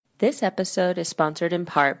This episode is sponsored in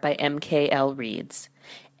part by MKL Reeds.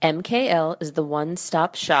 MKL is the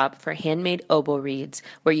one-stop shop for handmade oboe reeds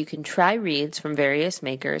where you can try reeds from various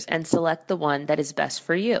makers and select the one that is best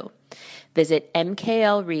for you. Visit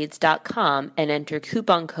mklreeds.com and enter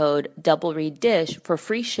coupon code DOUBLEREEDDISH for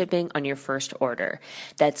free shipping on your first order.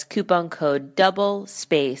 That's coupon code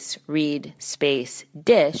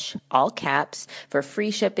DOUBLE_REED_DISH, all caps, for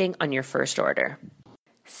free shipping on your first order.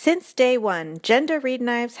 Since day one, Genda reed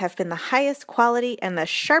knives have been the highest quality and the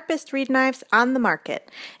sharpest reed knives on the market,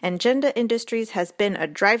 and Genda Industries has been a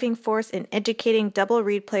driving force in educating double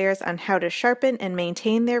reed players on how to sharpen and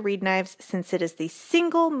maintain their reed knives, since it is the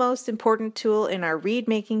single most important tool in our reed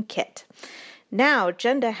making kit. Now,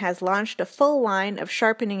 Genda has launched a full line of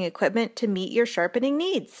sharpening equipment to meet your sharpening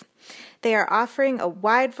needs. They are offering a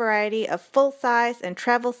wide variety of full-size and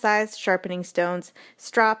travel-size sharpening stones,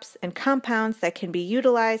 strops, and compounds that can be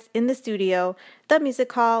utilized in the studio, the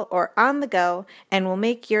music hall, or on the go, and will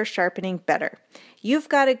make your sharpening better. You've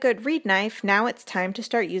got a good reed knife, now it's time to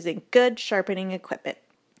start using good sharpening equipment.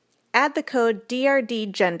 Add the code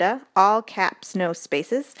DRDGENDA, all caps, no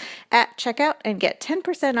spaces, at checkout and get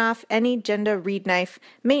 10% off any Genda reed knife,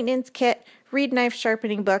 maintenance kit, reed knife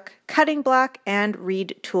sharpening book, cutting block, and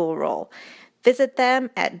reed tool roll. Visit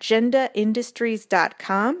them at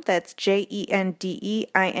gendaindustries.com. That's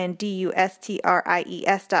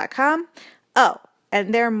JENDEINDUSTRIES.com. Oh,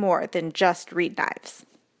 and they're more than just reed knives.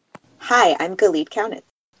 Hi, I'm Galit Kaunitz.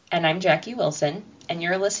 And I'm Jackie Wilson, and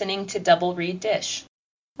you're listening to Double Reed Dish,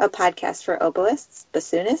 a podcast for oboists,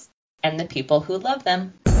 bassoonists, and the people who love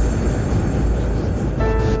them.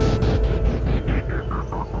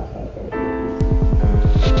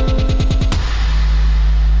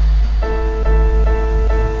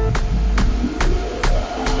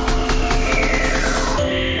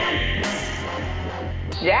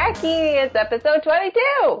 Jackie, it's episode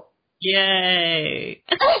 22! Yay!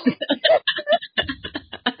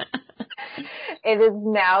 It is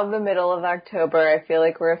now the middle of October. I feel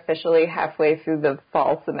like we're officially halfway through the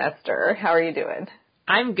fall semester. How are you doing?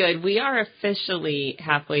 I'm good. We are officially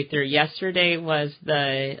halfway through. Yesterday was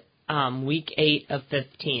the week 8 of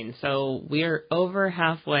 15, so we're over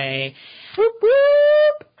halfway. Whoop,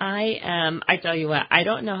 whoop. I tell you what, I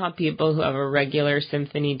don't know how people who have a regular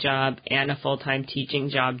symphony job and a full-time teaching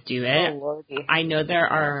job do it. Oh, Lordy. I know there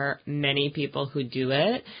are many people who do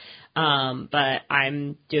it. But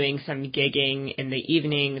I'm doing some gigging in the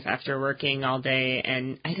evenings after working all day,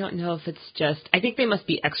 and I don't know if it's just, I think they must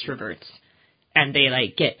be extroverts, and they,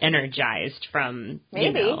 get energized from,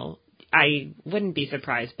 Maybe. I wouldn't be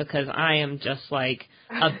surprised, because I am just like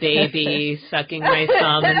a baby sucking my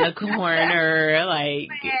thumb in the corner, I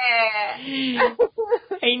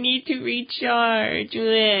need to recharge,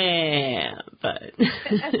 but...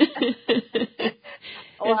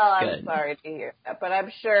 Well, I'm sorry to hear that, but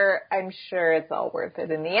I'm sure it's all worth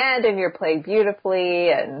it in the end, and you're playing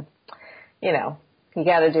beautifully, and, you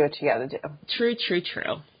gotta do what you gotta do. True.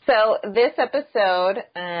 So this episode,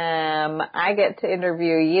 I get to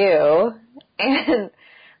interview you, and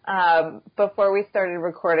before we started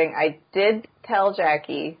recording, I did tell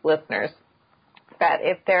Jackie, listeners, that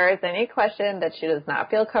if there is any question that she does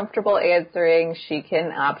not feel comfortable answering, she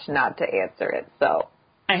can opt not to answer it, so.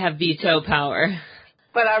 I have veto power.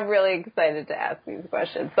 But I'm really excited to ask these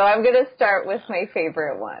questions. So I'm going to start with my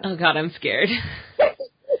favorite one. Oh, God, I'm scared.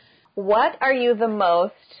 What are you the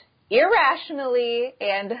most irrationally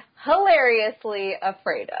and hilariously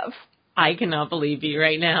afraid of? I cannot believe you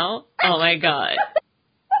right now. Oh, my God.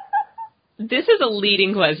 This is a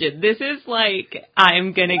leading question. This is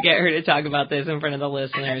I'm going to get her to talk about this in front of the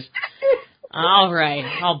listeners. All right,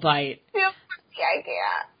 I'll bite. I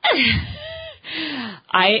can't.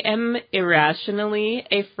 I am irrationally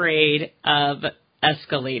afraid of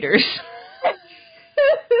escalators.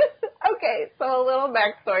 Okay, so a little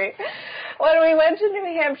backstory. When we went to New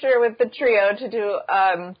Hampshire with the trio to do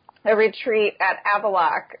a retreat at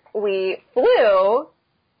Avaloq, we flew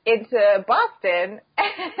into Boston,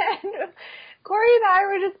 and Corey and I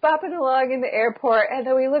were just bopping along in the airport, and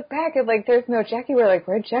then we looked back and there's no Jackie. We're like,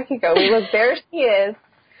 where'd Jackie go? We look, there she is,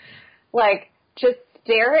 just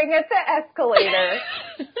staring at the escalator.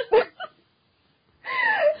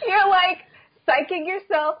 You're psyching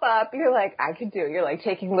yourself up. You're I can do it. You're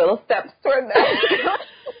taking little steps toward that. You're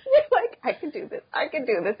I can do this.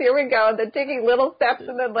 Here we go. And then taking little steps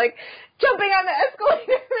and then jumping on the escalator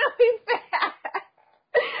really fast.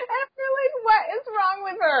 And you're what is wrong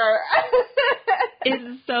with her?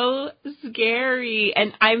 It's so scary.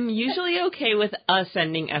 And I'm usually okay with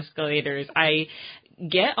ascending escalators.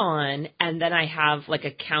 get on, and then I have like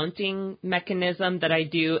a counting mechanism that I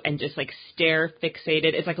do and just like stare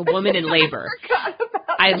fixated. It's like a woman in labor.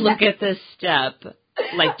 I look at this step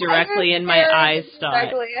like directly in my eyes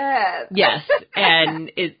directly ahead. Yes,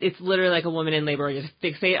 and it's literally like a woman in labor. You just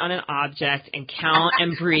fixate on an object and count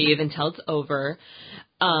and breathe until it's over.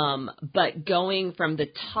 But going from the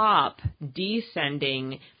top,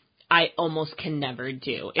 descending, I almost can never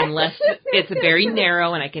do unless it's very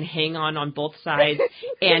narrow and I can hang on both sides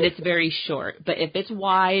and it's very short. But if it's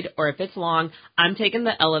wide or if it's long, I'm taking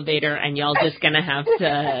the elevator and y'all just going to have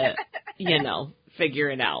to, figure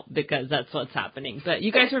it out because that's what's happening. But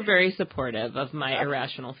you guys are very supportive of my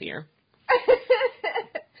irrational fear.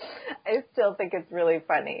 I still think it's really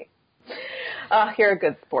funny. Oh, you're a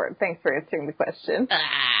good sport. Thanks for answering the question.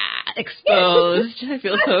 Exposed. I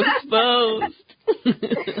feel so exposed.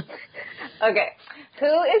 Okay.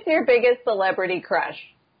 Who is your biggest celebrity crush?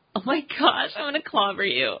 Oh, my gosh. I'm going to clobber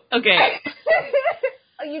you. Okay.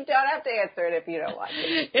 You don't have to answer it if you don't want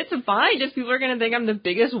to. It's fine. Just people are going to think I'm the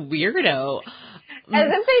biggest weirdo. As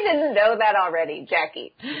if they didn't know that already,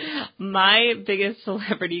 Jackie. My biggest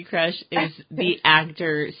celebrity crush is the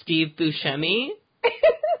actor Steve Buscemi.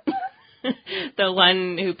 The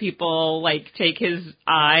one who people, take his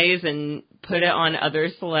eyes and put it on other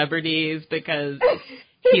celebrities because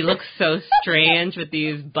he looks so strange with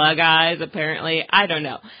these bug eyes, apparently. I don't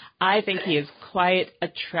know. I think he is quite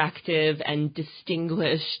attractive and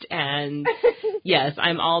distinguished, and yes,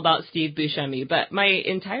 I'm all about Steve Buscemi. But my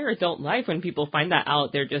entire adult life, when people find that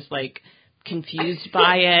out, they're just, confused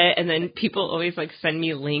by it, and then people always, send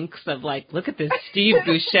me links of, look at this Steve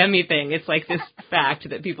Buscemi thing. It's, this fact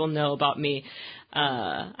that people know about me.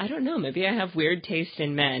 I don't know. Maybe I have weird taste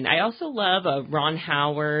in men. I also love Ron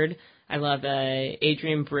Howard. I love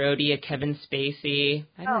Adrian Brody, Kevin Spacey.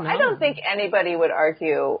 I don't know. I don't think anybody would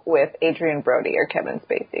argue with Adrian Brody or Kevin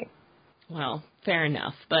Spacey. Well, fair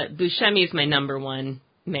enough. But Buscemi is my number one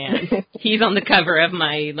man. He's on the cover of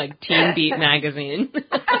my, Teen Beat magazine.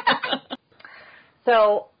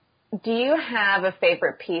 So, do you have a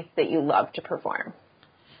favorite piece that you love to perform?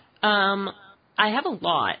 I have a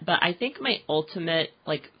lot, but I think my ultimate,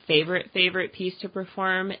 favorite piece to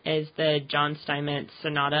perform is the John Steinmetz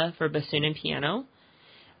Sonata for bassoon and piano.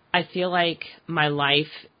 I feel like my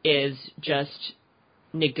life is just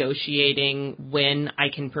negotiating when I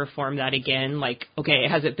can perform that again. Okay,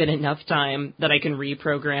 has it been enough time that I can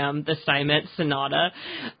reprogram the Steinmetz Sonata?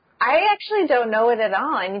 I actually don't know it at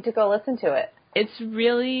all. I need to go listen to it. It's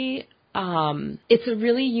really, it's a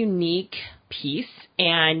really unique piece,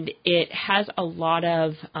 and it has a lot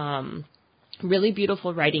of really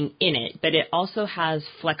beautiful writing in it, but it also has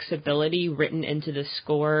flexibility written into the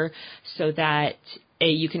score so that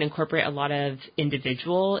you can incorporate a lot of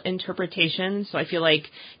individual interpretations. So I feel like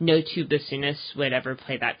no two bassoonists would ever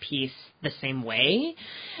play that piece the same way.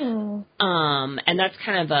 And that's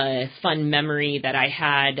kind of a fun memory that I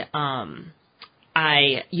had.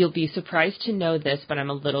 You'll be surprised to know this, but I'm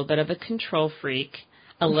a little bit of a control freak,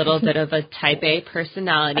 a little bit of a type A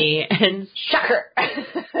personality, and shocker.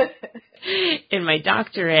 In my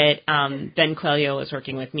doctorate, Ben Coelho was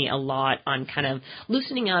working with me a lot on kind of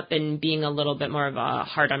loosening up and being a little bit more of a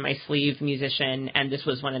hard on my sleeve musician, and this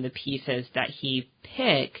was one of the pieces that he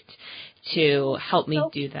picked to help me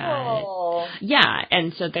do that. Cool. Yeah,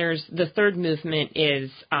 and so there's the third movement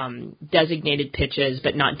is designated pitches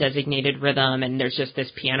but not designated rhythm, and there's just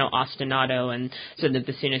this piano ostinato, and so the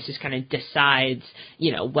bassoonist just kind of decides,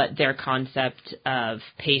 what their concept of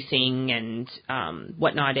pacing and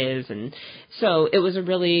whatnot is, and so it was a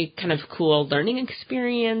really kind of cool learning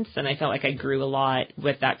experience, and I felt like I grew a lot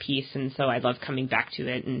with that piece, and so I love coming back to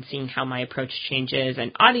it and seeing how my approach changes,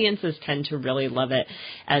 and audiences tend to really love it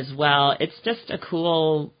as well. It's just a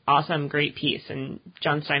cool, awesome, great piece, and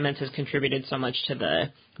John Steinmetz has contributed so much to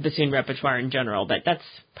the bassoon repertoire in general, but that's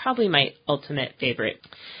probably my ultimate favorite.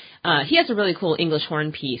 He has a really cool English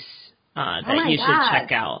horn piece that you should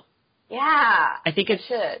check out. Yeah. I think it's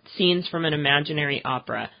Scenes from an Imaginary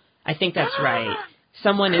Opera. I think that's right.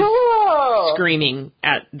 Someone is screaming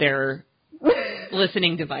at their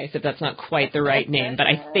listening device if that's not quite the right name, but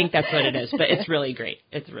I think that's what it is. But it's really great.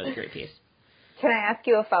 It's a really great piece. Can I ask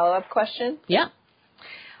you a follow-up question? Yeah.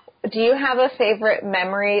 Do you have a favorite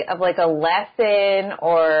memory of a lesson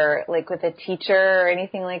or with a teacher or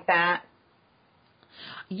anything like that?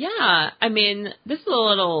 Yeah. I mean, this is a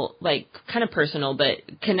little kind of personal, but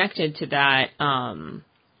connected to that,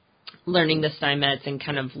 learning the Steinmetz and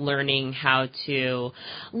kind of learning how to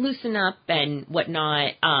loosen up and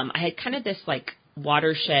whatnot. I had kind of this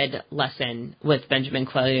watershed lesson with Benjamin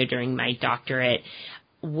Coelho during my doctorate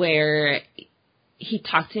where he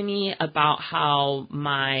talked to me about how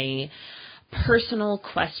my personal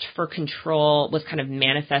quest for control was kind of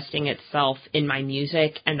manifesting itself in my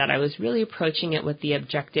music, and that I was really approaching it with the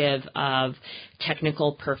objective of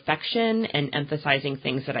technical perfection and emphasizing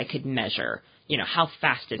things that I could measure. You know, how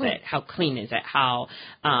fast is it? How clean is it? How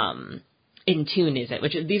in tune is it?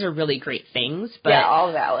 Which these are really great things, but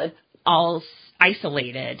all valid. All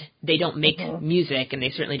isolated, they don't make music, and they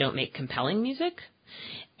certainly don't make compelling music.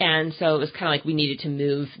 And so it was kind of like we needed to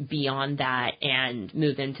move beyond that and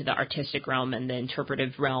move into the artistic realm and the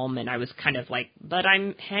interpretive realm. And I was kind of like, but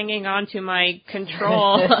I'm hanging on to my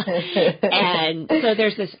control. And so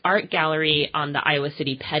there's this art gallery on the Iowa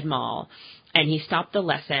City Ped Mall. And he stopped the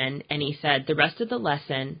lesson and he said, the rest of the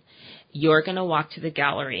lesson, you're going to walk to the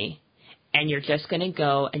gallery and you're just going to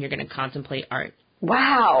go and you're going to contemplate art.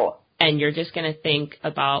 Wow. And you're just going to think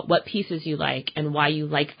about what pieces you like and why you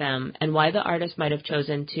like them and why the artist might have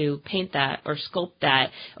chosen to paint that or sculpt that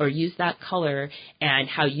or use that color and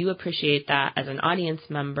how you appreciate that as an audience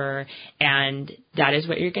member. And that is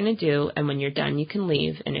what you're going to do. And when you're done, you can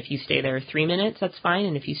leave. And if you stay there 3 minutes, that's fine.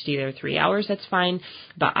 And if you stay there 3 hours, that's fine.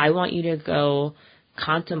 But I want you to go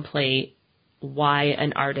contemplate why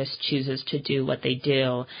an artist chooses to do what they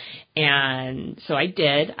do. And so I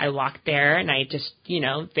did. I walked there and I just,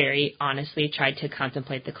 very honestly tried to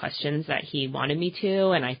contemplate the questions that he wanted me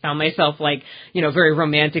to. And I found myself very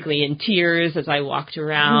romantically in tears as I walked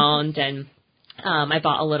around. And I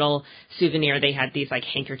bought a little souvenir. They had these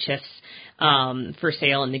handkerchiefs for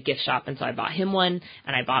sale in the gift shop. And so I bought him one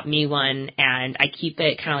and I bought me one, and I keep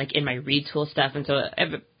it kind of in my Read Tool stuff. And so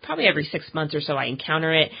probably every 6 months or so I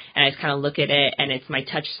encounter it and I just kind of look at it, and it's my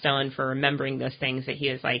touchstone for remembering those things that he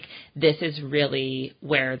was like, this is really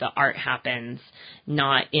where the art happens,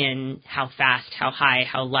 not in how fast, how high,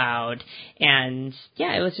 how loud. And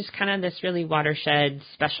yeah, it was just kind of this really watershed,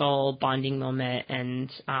 special bonding moment.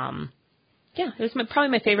 And it was probably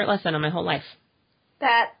my favorite lesson of my whole life.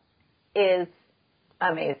 That is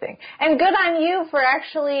amazing. And good on you for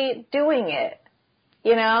actually doing it.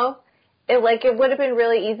 It would have been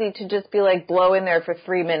really easy to just be blow in there for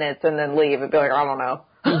 3 minutes and then leave and be like, I don't know.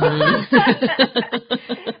 Mm-hmm.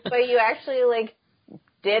 But you actually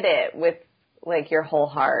did it with your whole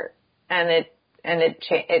heart, and it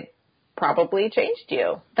probably changed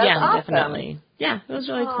you. That's awesome. Definitely. Yeah, it was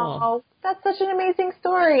really cool. Oh, that's such an amazing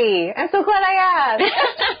story. I'm so glad I asked.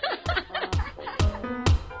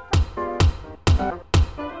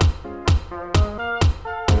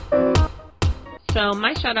 So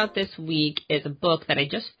my shout out this week is a book that I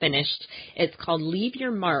just finished. It's called Leave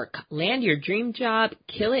Your Mark, Land Your Dream Job,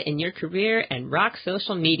 Kill It in Your Career, and Rock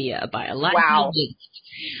Social Media by Eliza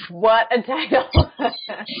Yates. What a title.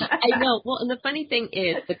 I know. Well, and the funny thing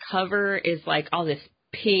is the cover is all this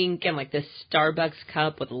pink and this Starbucks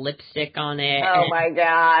cup with lipstick on it. Oh, my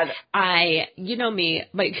God. You know me,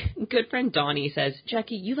 my good friend Donnie says,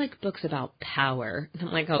 Jackie, you like books about power. And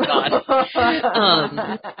I'm like, oh, God.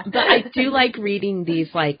 But I do like reading these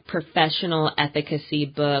professional efficacy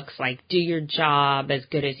books, do your job as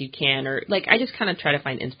good as you can, or I just kind of try to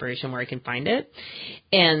find inspiration where I can find it.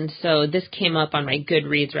 And so this came up on my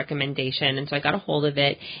Goodreads recommendation, and so I got a hold of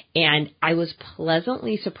it, and I was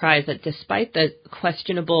pleasantly surprised that despite the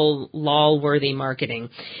questionable law-worthy marketing,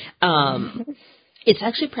 it's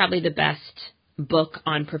actually probably the best book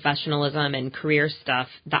on professionalism and career stuff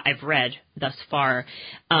that I've read thus far.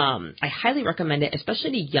 I highly recommend it,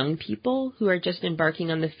 especially to young people who are just embarking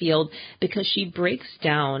on the field, because she breaks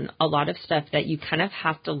down a lot of stuff that you kind of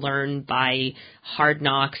have to learn by hard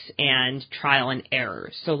knocks and trial and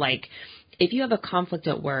error. So if you have a conflict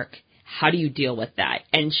at work, how do you deal with that?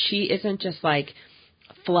 And she isn't just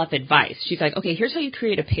fluff advice. She's like, okay, here's how you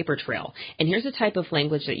create a paper trail, and here's the type of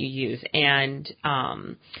language that you use. And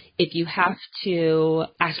if you have to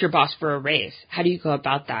ask your boss for a raise, how do you go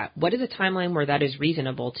about that? What is a timeline where that is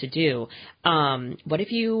reasonable to do? What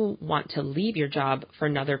if you want to leave your job for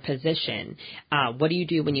another position? What do you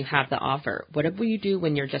do when you have the offer? What do you do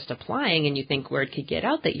when you're just applying and you think word could get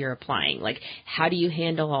out that you're applying? How do you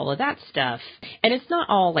handle all of that stuff? And it's not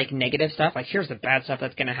all negative stuff. Here's the bad stuff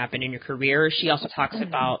that's going to happen in your career. She also talks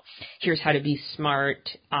about here's how to be smart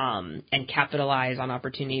and capitalize on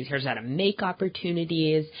opportunities. Here's how to make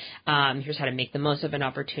opportunities. Here's how to make the most of an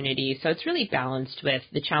opportunity. So it's really balanced with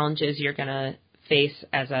the challenges you're going to face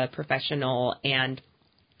as a professional and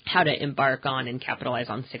how to embark on and capitalize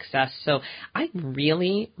on success. So I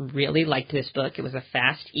really, really liked this book. It was a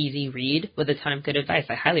fast, easy read with a ton of good advice.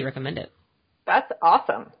 I highly recommend it. That's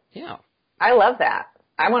awesome. Yeah. I love that.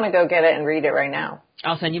 I want to go get it and read it right now.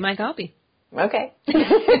 I'll send you my copy. Okay.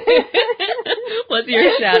 What's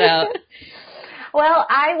your shout out? Well,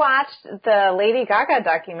 I watched the Lady Gaga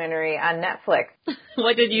documentary on Netflix.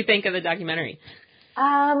 What did you think of the documentary?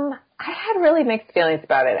 I had really mixed feelings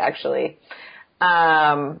about it, actually.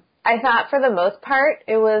 I thought for the most part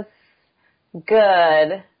it was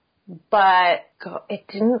good, but it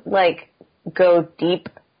didn't, go deep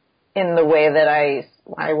in the way that I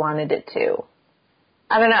wanted it to.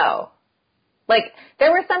 I don't know.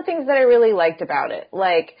 There were some things that I really liked about it.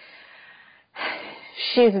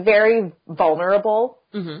 She's very vulnerable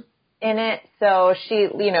in it. So she,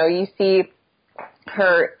 you see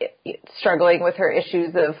her struggling with her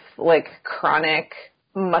issues of, chronic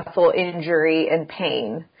muscle injury and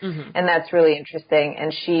pain. And that's really interesting.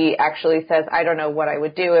 And she actually says, I don't know what I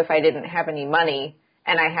would do if I didn't have any money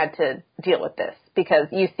and I had to deal with this. Because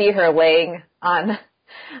you see her laying on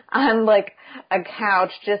a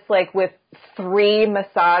couch just with 3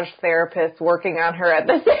 massage therapists working on her at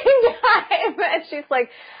the same time. And she's like,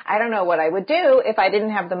 I don't know what I would do if I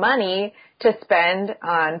didn't have the money to spend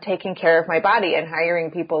on taking care of my body and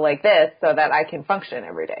hiring people like this so that I can function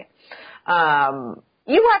every day.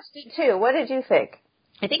 You watched it too. What did you think?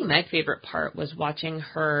 I think my favorite part was watching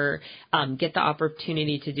her get the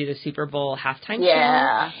opportunity to do the Super Bowl halftime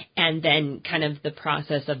show, and then kind of the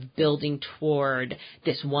process of building toward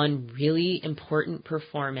this one really important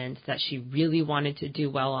performance that she really wanted to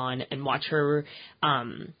do well on, and watch her,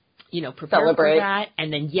 prepare celebrate for that,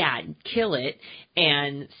 and then, kill it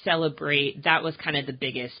and celebrate. That was kind of the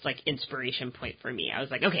biggest, inspiration point for me. I was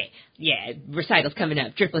like, okay, recital's coming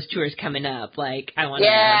up, Dripless Tour's coming up. I want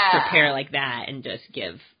to prepare like that and just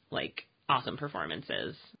give, awesome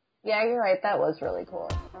performances. Yeah, you're right. That was really cool.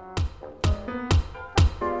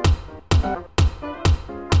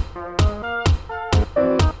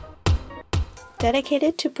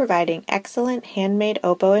 Dedicated to providing excellent handmade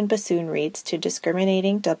oboe and bassoon reeds to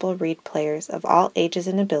discriminating double reed players of all ages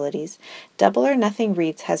and abilities, Double or Nothing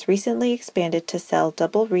Reeds has recently expanded to sell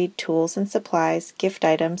double reed tools and supplies, gift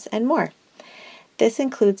items, and more. This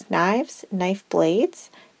includes knives, knife blades,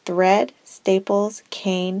 thread, staples,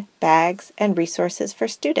 cane, bags, and resources for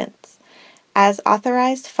students. As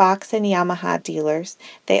authorized Fox and Yamaha dealers,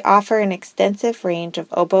 they offer an extensive range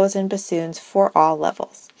of oboes and bassoons for all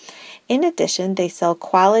levels. In addition, they sell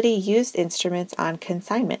quality used instruments on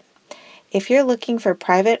consignment. If you're looking for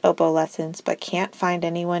private oboe lessons but can't find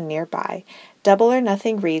anyone nearby, Double or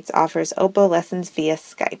Nothing Reeds offers oboe lessons via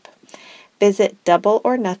Skype. Visit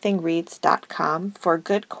doubleornothingreeds.com for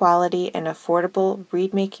good quality and affordable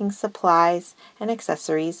reed-making supplies and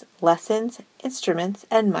accessories, lessons, instruments,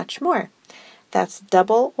 and much more. That's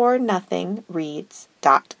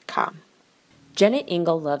doubleornothingreeds.com. Janet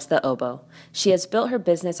Engel loves the oboe. She has built her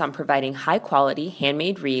business on providing high-quality,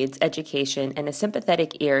 handmade reeds, education, and a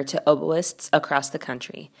sympathetic ear to oboists across the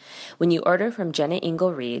country. When you order from Janet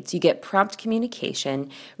Engel Reeds, you get prompt communication,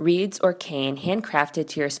 reeds or cane handcrafted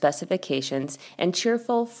to your specifications, and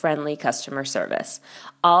cheerful, friendly customer service.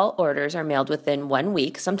 All orders are mailed within 1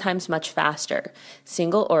 week, sometimes much faster.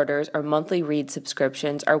 Single orders or monthly reed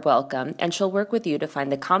subscriptions are welcome, and she'll work with you to find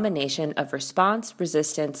the combination of response,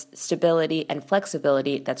 resistance, stability, and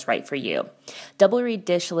flexibility that's right for you. Double Reed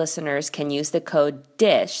Dish listeners can use the code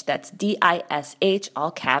DISH, that's DISH,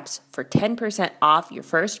 all caps, for 10% off your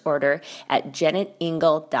first order at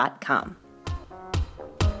janetengel.com.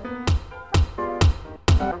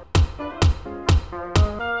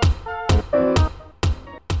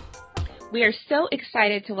 We are so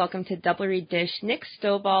excited to welcome to Double Reed Dish Nick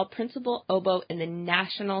Stovall, Principal Oboe in the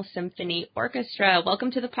National Symphony Orchestra.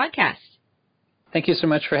 Welcome to the podcast. Thank you so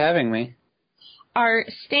much for having me. Our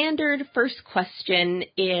standard first question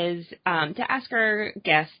is to ask our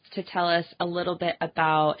guests to tell us a little bit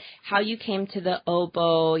about how you came to the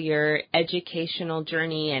oboe, your educational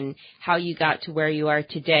journey, and how you got to where you are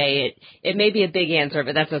today. It may be a big answer,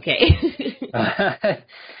 but that's okay.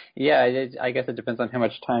 Yeah, I guess it depends on how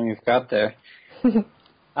much time you've got there.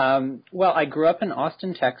 Well, I grew up in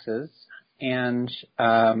Austin, Texas, and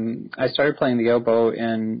I started playing the oboe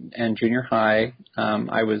in junior high.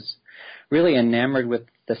 I was really enamored with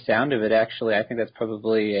the sound of it, actually. I think that's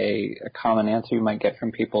probably a common answer you might get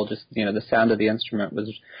from people. Just, the sound of the instrument was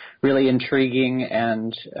really intriguing,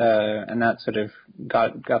 and that sort of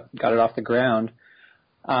got it off the ground.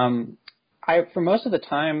 For most of the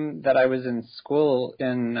time that I was in school,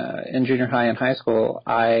 in junior high and high school,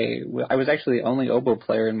 I was actually the only oboe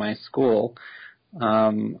player in my school.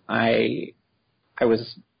 I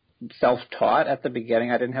was self-taught at the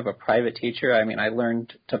beginning. I didn't have a private teacher. I mean, I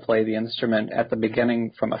learned to play the instrument at the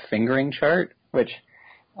beginning from a fingering chart, which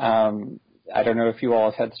I don't know if you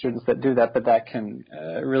all have had students that do that, but that can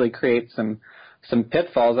really create some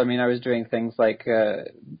pitfalls. I mean, I was doing things like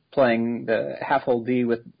playing the half-hold D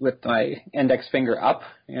with my index finger up,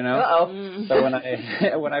 you know. Uh-oh. So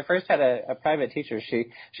when I first had a private teacher, she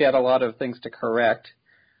had a lot of things to correct.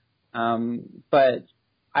 But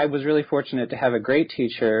I was really fortunate to have a great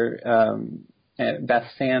teacher, Beth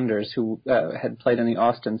Sanders, who had played in the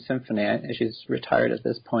Austin Symphony. She's retired at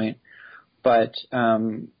this point. But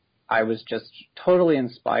I was just totally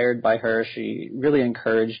inspired by her. She really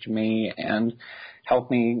encouraged me and helped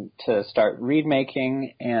me to start reed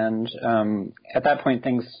making. And at that point,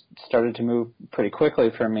 things started to move pretty quickly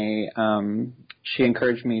for me. She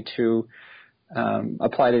encouraged me to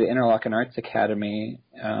apply to the Interlochen Arts Academy,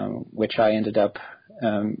 which I ended up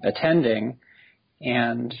attending,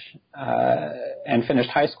 and finished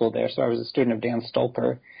high school there. So I was a student of Dan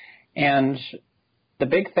Stolper. And the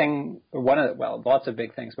big thing, lots of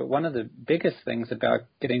big things, but one of the biggest things about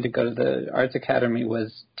getting to go to the Arts Academy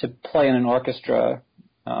was to play in an orchestra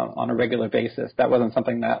on a regular basis. That wasn't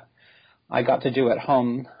something that I got to do at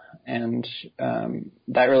home, and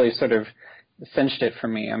that really sort of cinched it for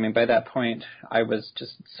me. I mean, by that point, I was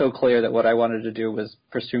just so clear that what I wanted to do was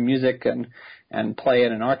pursue music and play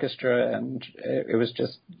in an orchestra, and it was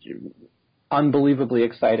just unbelievably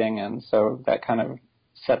exciting, and so that kind of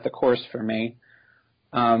set the course for me.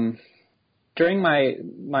 During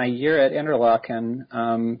my year at Interlochen,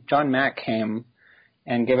 John Mack came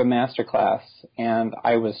and gave a master class, and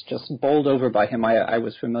I was just bowled over by him. I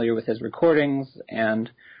was familiar with his recordings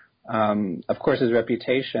and, of course, his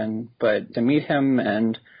reputation, but to meet him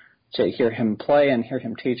and to hear him play and hear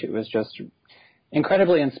him teach, it was just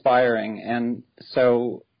incredibly inspiring. And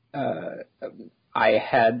so I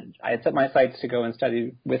had set my sights to go and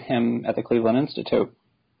study with him at the Cleveland Institute.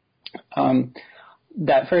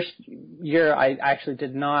 That first year, I actually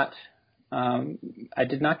did not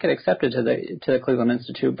get accepted to the Cleveland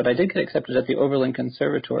Institute, but I did get accepted at the Oberlin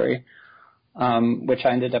Conservatory, which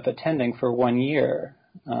I ended up attending for 1 year.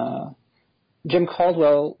 Jim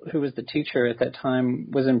Caldwell, who was the teacher at that time,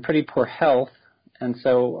 was in pretty poor health, and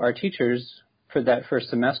so our teachers for that first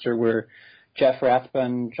semester were Jeff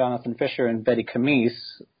Rathbun, Jonathan Fisher, and Betty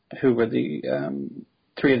Camise, who were the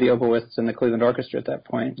three of the oboists in the Cleveland Orchestra at that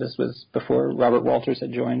point. This was before Robert Walters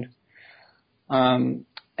had joined. And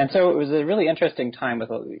so it was a really interesting time with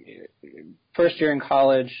first year in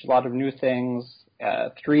college, a lot of new things,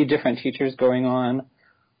 3 different teachers going on.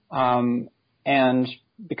 And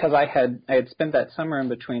because I had spent that summer in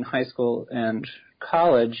between high school and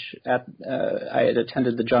college, I had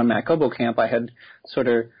attended the John Mack Oboe Camp, I had sort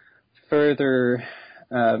of further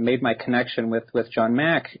made my connection with John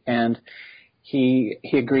Mack, and he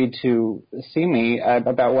agreed to see me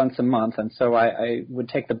about once a month, and so I would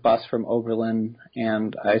take the bus from Oberlin,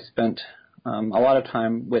 and I spent a lot of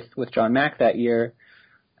time with John Mack that year,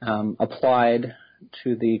 applied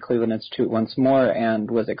to the Cleveland Institute once more,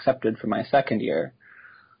 and was accepted for my second year.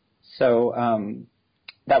 So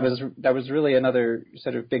that was really another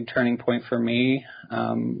sort of big turning point for me.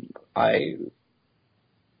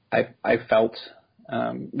 I felt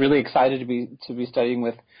really excited to be studying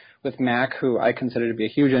with Mack, who I consider to be a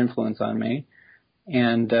huge influence on me,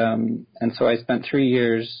 and so I spent 3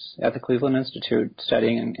 years at the Cleveland Institute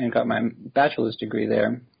studying and got my bachelor's degree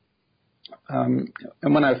there. And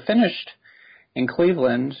when I finished in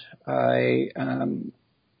Cleveland, I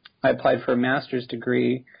applied for a master's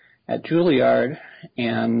degree at Juilliard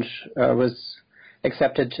and was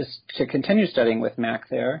accepted to continue studying with Mack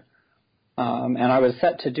there. And I was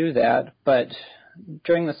set to do that, but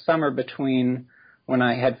during the summer between when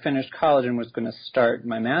I had finished college and was going to start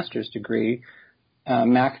my master's degree,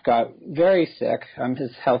 Mack got very sick.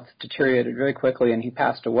 His health deteriorated very quickly, and he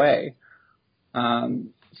passed away.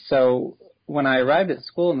 So when I arrived at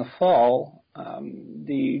school in the fall,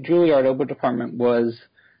 the Juilliard Oboe Department was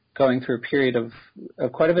going through a period of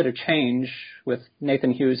quite a bit of change, with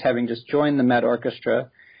Nathan Hughes having just joined the Met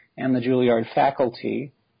Orchestra and the Juilliard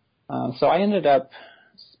faculty. So I ended up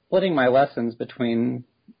splitting my lessons between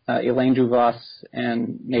Elaine Duvos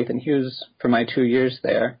and Nathan Hughes for my 2 years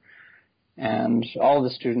there. And all of the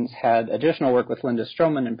students had additional work with Linda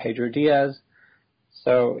Stroman and Pedro Diaz.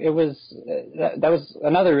 So it was that was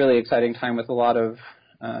another really exciting time with a lot of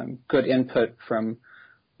good input from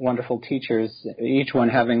wonderful teachers, each one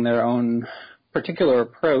having their own particular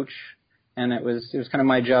approach. And it was kind of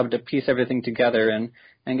my job to piece everything together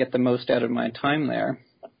and get the most out of my time there.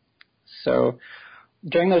 So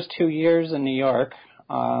during those 2 years in New York,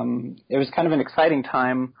 it was kind of an exciting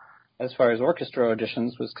time as far as orchestra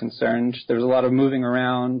auditions was concerned. There was a lot of moving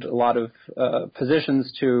around, a lot of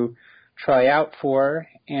positions to try out for,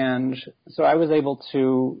 and so I was able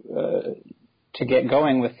to get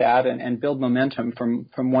going with that and build momentum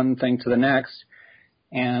from one thing to the next.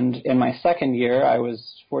 And in my second year, I was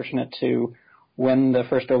fortunate to win the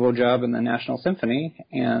first oboe job in the National Symphony,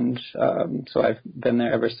 and so I've been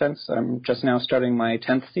there ever since. I'm just now starting my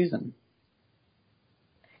 10th season.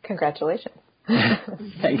 Congratulations.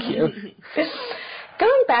 Thank you.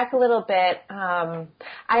 Going back a little bit,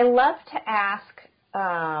 I love to ask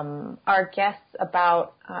our guests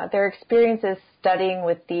about their experiences studying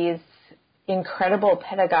with these incredible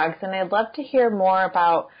pedagogues, and I'd love to hear more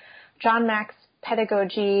about John Mack's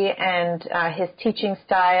pedagogy and his teaching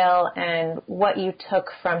style and what you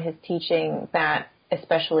took from his teaching that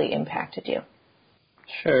especially impacted you.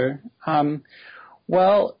 Sure.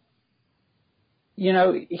 Well, you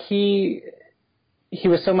know, he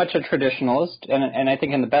was so much a traditionalist, and I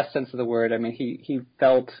think in the best sense of the word. I mean, he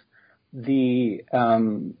felt the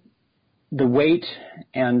weight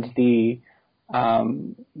and the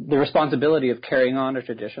responsibility of carrying on a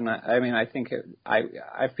tradition. I think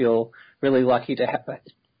I feel really lucky to have,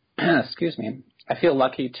 excuse me, I feel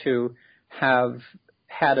lucky to have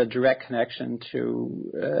had a direct connection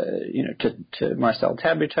to Marcel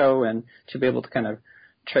Tabuteau, and to be able to kind of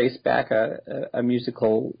trace back a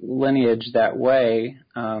musical lineage that way.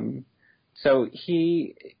 So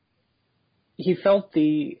he felt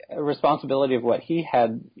the responsibility of what he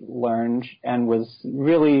had learned, and was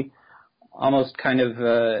really almost kind of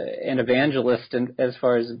an evangelist as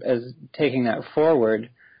far as taking that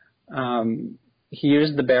forward. He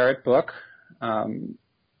used the Barrett book, and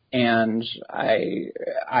I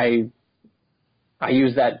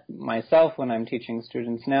use that myself when I'm teaching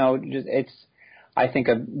students now. It's, I think,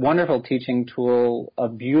 a wonderful teaching tool, a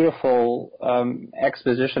beautiful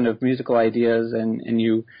exposition of musical ideas, and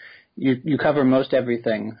you cover most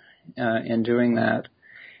everything in doing that.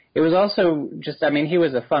 It was also just, he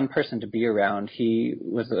was a fun person to be around. He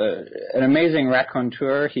was an amazing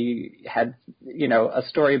raconteur. He had, a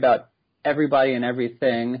story about everybody and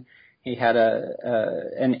everything. He had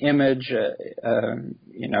an image, an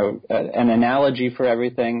analogy for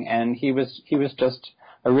everything, and he was just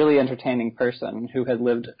a really entertaining person who had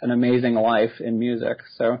lived an amazing life in music.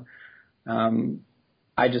 So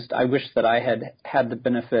I wish that I had the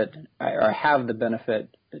benefit, or have the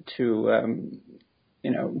benefit to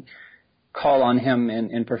call on him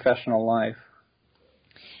in professional life.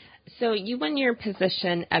 So you won your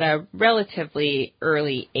position at a relatively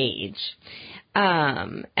early age.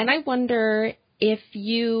 And I wonder if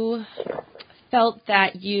you felt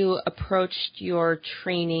that you approached your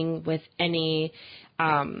training with any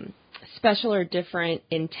special or different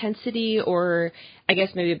intensity, or I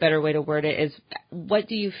guess maybe a better way to word it is, what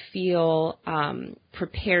do you feel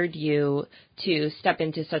prepared you to step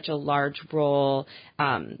into such a large role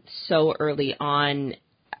so early on?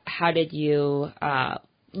 How did you,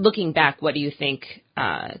 looking back, what do you think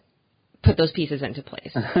put those pieces into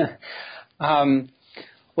place? Well,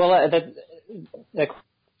 that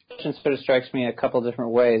question sort of strikes me a couple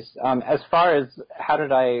different ways. As far as how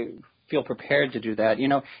did I feel prepared to do that,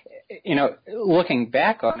 looking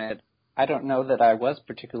back on it, I don't know that I was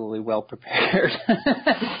particularly well prepared.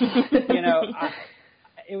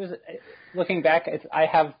 It was, looking back, I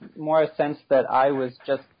have more a sense that I was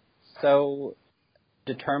just so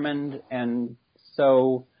determined and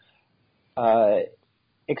so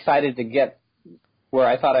excited to get where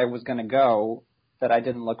I thought I was going to go that I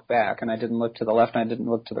didn't look back, and I didn't look to the left, and I didn't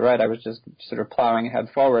look to the right. I was just sort of plowing ahead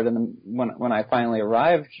forward. And then when I finally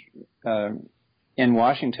arrived in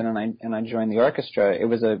Washington and I joined the orchestra, it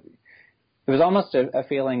was almost a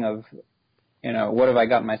feeling of, what have I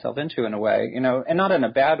gotten myself into, in a way, and not in a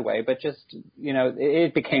bad way, but just,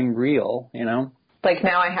 it became real, Like,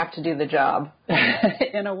 now I have to do the job.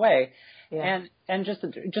 In a way. Yeah. And just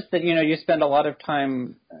that, you spend a lot of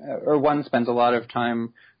time, or one spends a lot of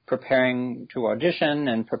time preparing to audition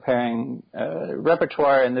and preparing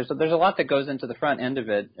repertoire, and there's a lot that goes into the front end of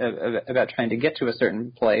it, about trying to get to a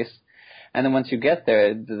certain place. And then once you get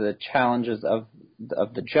there, the challenges of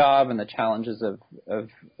the job and the challenges of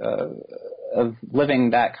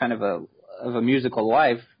living that kind of a musical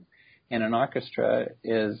life in an orchestra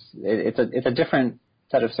it's a different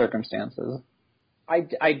set of circumstances.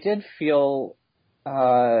 I did feel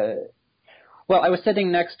I was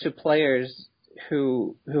sitting next to players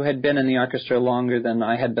who had been in the orchestra longer than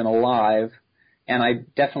I had been alive, and I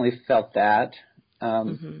definitely felt that.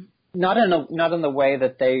 Not in the way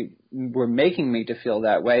that they were making me to feel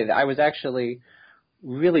that way. I was actually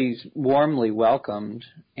really warmly welcomed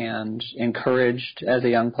and encouraged as a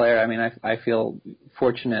young player. I feel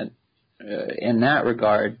fortunate in that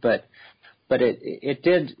regard, but it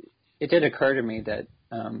did occur to me that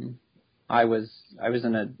I was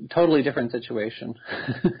in a totally different situation.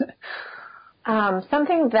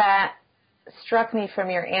 Something that struck me from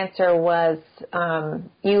your answer was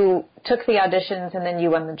you took the auditions and then you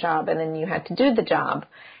won the job and then you had to do the job.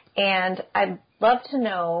 And I'd love to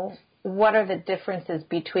know, what are the differences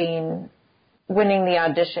between winning the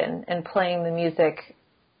audition and playing the music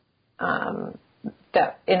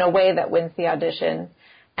that in a way that wins the audition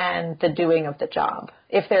and the doing of the job,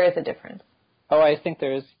 if there is a difference? Oh, I think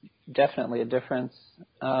there is definitely a difference.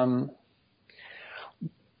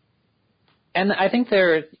 And I think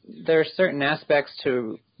there are certain aspects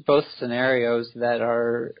to both scenarios that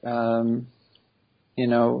are,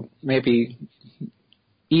 maybe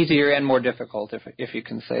easier and more difficult, if you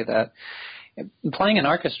can say that. Playing an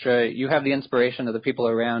orchestra, you have the inspiration of the people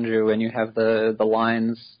around you, and you have the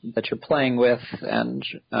lines that you're playing with and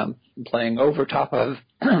playing over top of.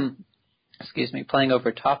 Playing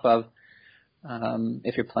over top of.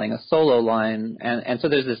 If you're playing a solo line, and so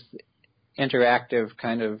there's this interactive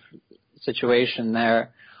kind of situation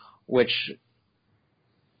there, which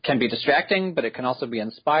can be distracting, but it can also be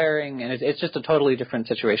inspiring, and it's just a totally different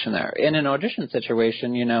situation there. In an audition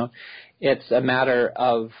situation, it's a matter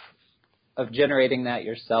of generating that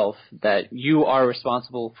yourself, that you are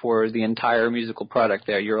responsible for the entire musical product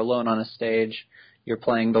there. You're alone on a stage, you're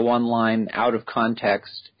playing the one line out of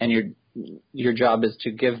context, and your job is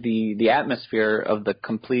to give the atmosphere of the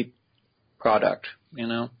complete product,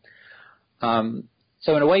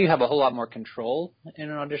 So in a way, you have a whole lot more control in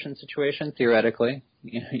an audition situation, theoretically.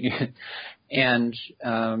 And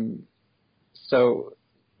so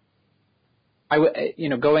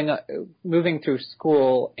moving through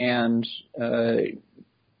school and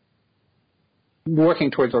working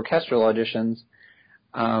towards orchestral auditions,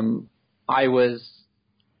 I was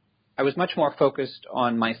much more focused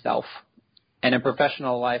on myself. And in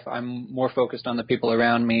professional life, I'm more focused on the people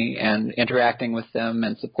around me and interacting with them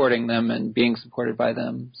and supporting them and being supported by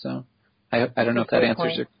them. So I don't know if that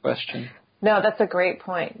answers your question. No, that's a great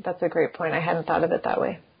point. I hadn't thought of it that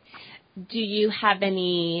way. Do you have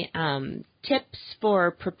any tips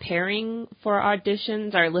for preparing for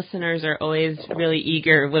auditions? Our listeners are always really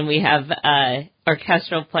eager when we have an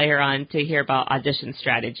orchestral player on to hear about audition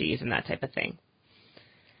strategies and that type of thing.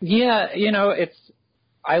 Yeah,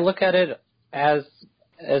 I look at it as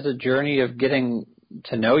a journey of getting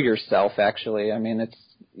to know yourself, actually. I mean,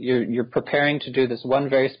 you're preparing to do this one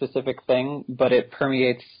very specific thing, but it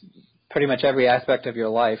permeates pretty much every aspect of your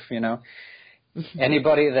life,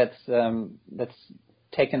 Anybody that's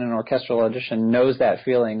taken an orchestral audition knows that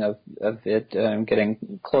feeling of it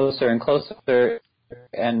getting closer and closer,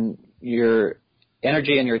 and your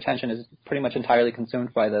energy and your attention is pretty much entirely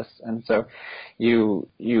consumed by this. And so you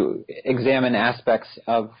examine aspects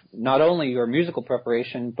of not only your musical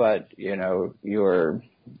preparation, but, your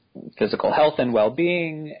physical health and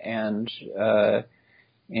well-being, and,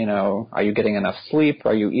 are you getting enough sleep?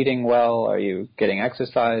 Are you eating well? Are you getting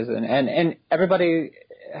exercise? And everybody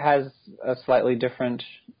has a slightly different,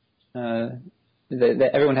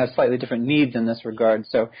 everyone has slightly different needs in this regard.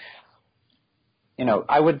 So,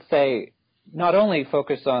 I would say, not only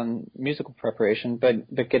focus on musical preparation,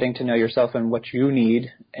 but getting to know yourself and what you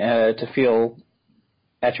need to feel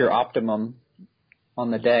at your optimum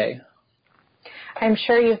on the day. I'm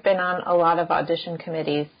sure you've been on a lot of audition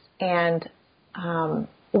committees, and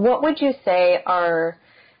what would you say are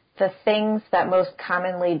the things that most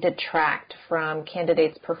commonly detract from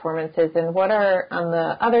candidates' performances, and what are, on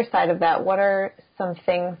the other side of that, what are some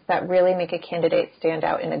things that really make a candidate stand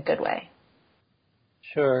out in a good way?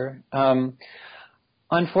 Sure.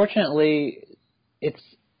 Unfortunately, it's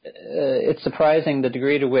surprising the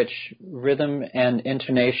degree to which rhythm and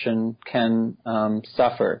intonation can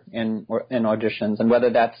suffer in auditions, and whether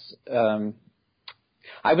that's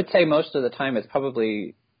I would say most of the time it's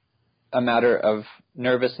probably a matter of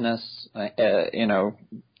nervousness,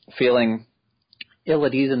 feeling ill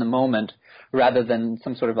at ease in the moment, rather than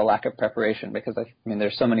some sort of a lack of preparation. Because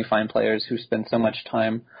there's so many fine players who spend so much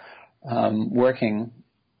time working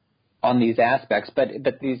on these aspects, but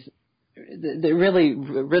these really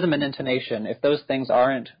rhythm and intonation, if those things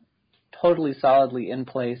aren't totally solidly in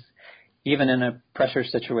place, even in a pressure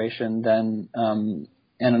situation, then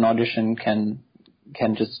an audition can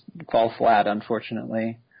just fall flat,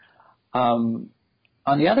 unfortunately. On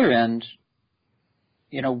the other end,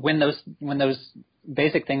 when those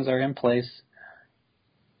basic things are in place,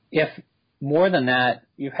 if more than that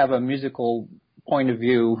you have a musical point of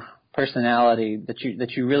view, personality,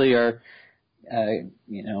 that you really are,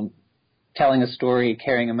 telling a story,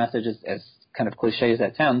 carrying a message, as kind of cliche as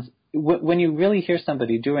that sounds, when you really hear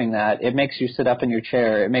somebody doing that, it makes you sit up in your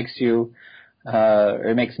chair. It makes you, or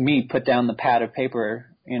it makes me put down the pad of paper.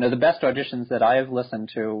 The best auditions that I have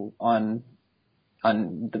listened to on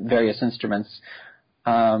on the various instruments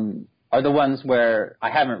are the ones where I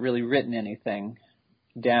haven't really written anything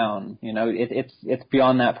down. It's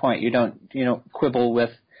beyond that point. You don't quibble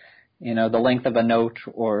with the length of a note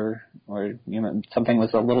or something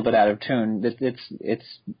was a little bit out of tune.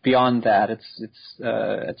 It's beyond that.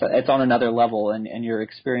 It's on another level, and you're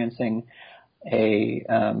experiencing it's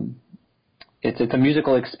a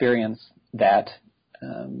musical experience that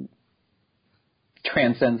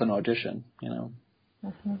transcends an audition.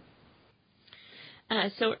 Mm-hmm.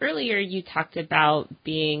 So earlier you talked about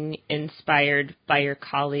being inspired by your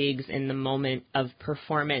colleagues in the moment of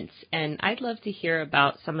performance, and I'd love to hear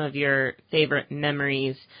about some of your favorite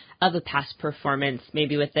memories of a past performance,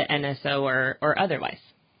 maybe with the NSO or otherwise.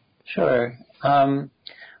 Sure.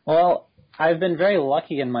 Well, I've been very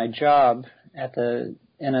lucky in my job at the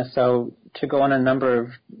NSO to go on a number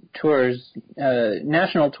of tours,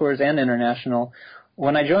 national tours and international.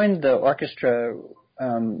 When I joined the orchestra,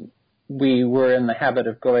 we were in the habit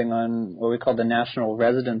of going on what we called the national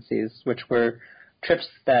residencies, which were trips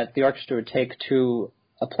that the orchestra would take to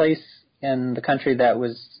a place in the country that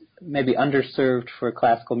was maybe underserved for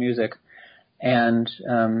classical music. And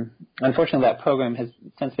unfortunately, that program has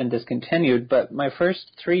since been discontinued. But my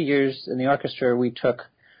first 3 years in the orchestra, we took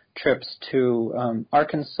trips to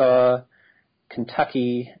Arkansas,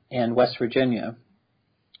 Kentucky, and West Virginia.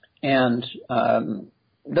 And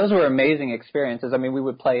those were amazing experiences. I mean, we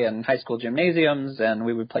would play in high school gymnasiums, and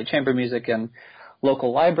we would play chamber music in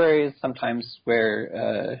local libraries, sometimes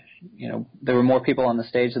where, there were more people on the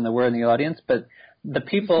stage than there were in the audience. But the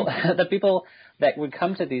people that would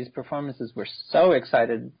come to these performances were so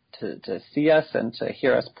excited to see us and to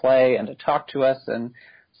hear us play and to talk to us. And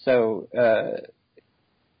so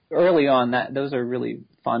early on, those are really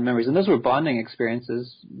fond memories. And those were bonding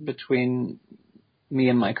experiences between me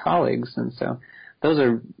and my colleagues. And so those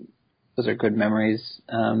are good memories.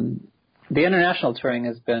 The international touring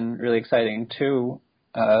has been really exciting too.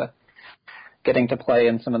 Getting to play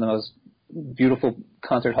in some of the most beautiful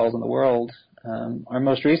concert halls in the world. Our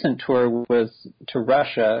most recent tour was to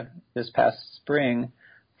Russia this past spring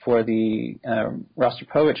for the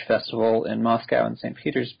Rostropovich Festival in Moscow and St.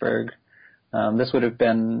 Petersburg. This would have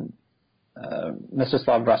been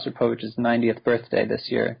Mstislav Rostropovich's 90th birthday this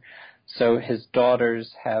year. So his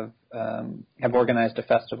daughters have organized a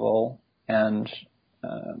festival, and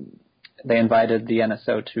they invited the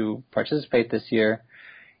NSO to participate this year.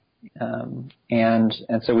 And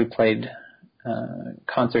so we played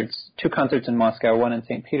two concerts in Moscow, one in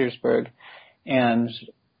St. Petersburg, and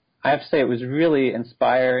I have to say it was really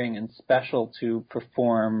inspiring and special to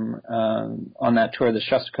perform on that tour the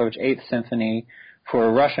Shostakovich 8th Symphony for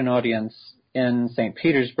a Russian audience in St.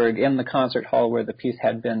 Petersburg in the concert hall where the piece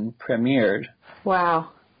had been premiered. Wow.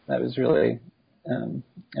 That was really an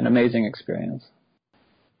amazing experience.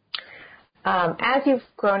 As you've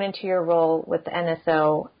grown into your role with the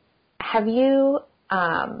NSO, have you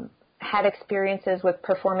had experiences with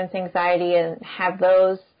performance anxiety, and have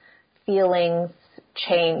those feelings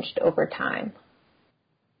changed over time?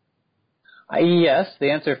 Yes,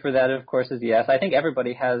 the answer for that, of course, is yes. I think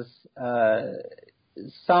everybody has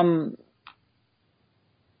some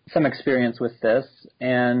experience with this,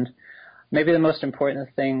 and maybe the most important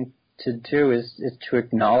thing to do is to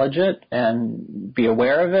acknowledge it and be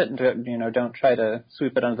aware of it, and don't try to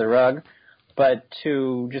sweep it under the rug, but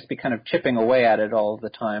to just be kind of chipping away at it all the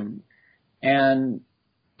time. And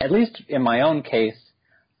at least in my own case,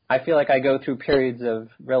 I feel like I go through periods of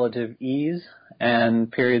relative ease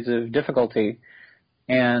and periods of difficulty,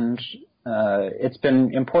 and it's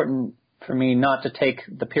been important for me not to take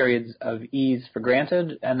the periods of ease for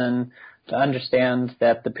granted, and then to understand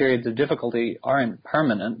that the periods of difficulty aren't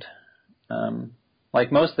permanent.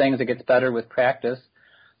 Like most things, it gets better with practice,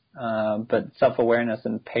 but self-awareness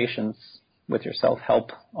and patience with yourself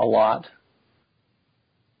help a lot.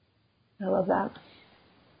 I love that.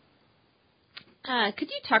 Could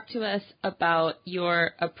you talk to us about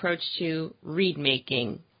your approach to reed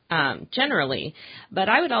making generally? But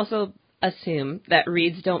I would also assume that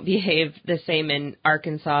reeds don't behave the same in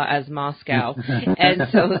Arkansas as Moscow. And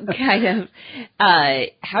so kind of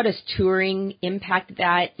how does touring impact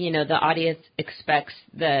that? The audience expects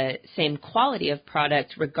the same quality of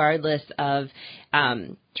product regardless of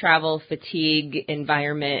travel, fatigue,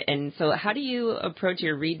 environment. And so how do you approach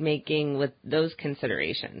your reed making with those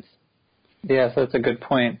considerations? Yes, that's a good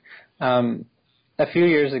point. A few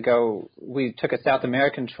years ago, we took a South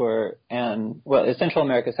American tour, Central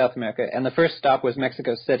America, South America, and the first stop was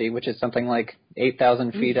Mexico City, which is something like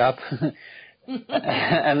 8,000 feet up.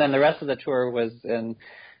 And then the rest of the tour was in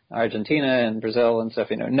Argentina and Brazil and stuff.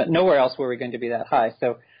 Nowhere else were we going to be that high.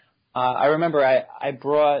 So I remember I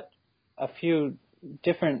brought a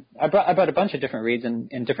bunch of different reeds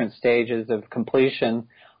in different stages of completion,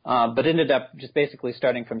 but ended up just basically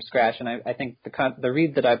starting from scratch. And I think the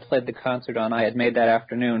reed that I played the concert on, I had made that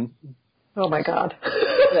afternoon. Oh my God.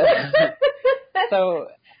 So,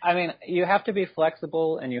 I mean, you have to be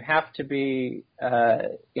flexible, and you have to be,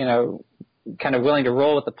 kind of willing to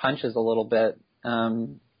roll with the punches a little bit.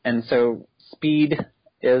 And so speed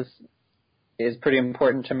is pretty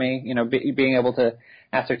important to me, being able to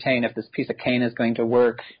ascertain if this piece of cane is going to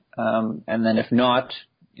work, and then if not,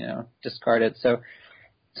 discard it. So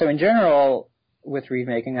in general, with reed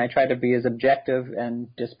making, I try to be as objective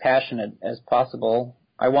and dispassionate as possible.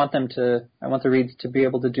 I want the reeds to be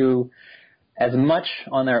able to do as much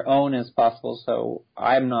on their own as possible, so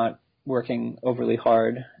I'm not working overly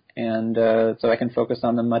hard, and so I can focus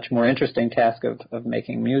on the much more interesting task of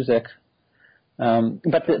making music.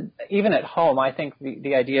 But even at home, I think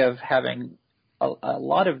the idea of having a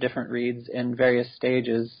lot of different reeds in various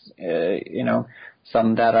stages,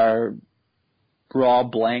 some that are raw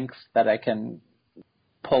blanks that I can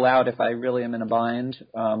pull out if I really am in a bind,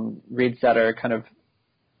 reeds that are kind of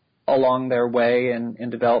along their way in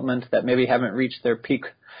development that maybe haven't reached their peak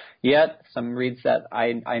yet, some reeds that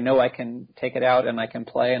I know I can take it out and I can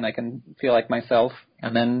play and I can feel like myself,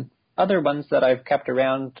 and then other ones that I've kept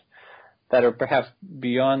around that are perhaps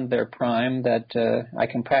beyond their prime that I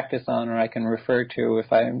can practice on or I can refer to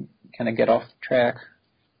if I kind of get off track.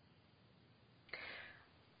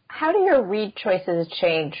 How do your reed choices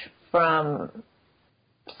change from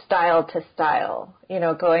style to style,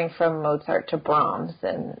 going from Mozart to Brahms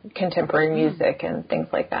and contemporary music and things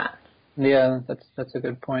like that? Yeah, that's a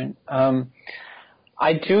good point.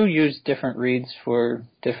 I do use different reeds for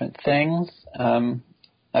different things.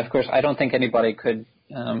 Of course, I don't think anybody could...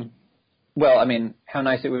 well, I mean, how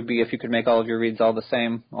nice it would be if you could make all of your reeds all the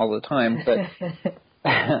same all the time,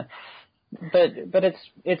 but but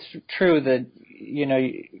it's true that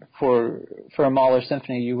for a Mahler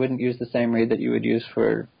symphony you wouldn't use the same reed that you would use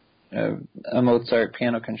for a Mozart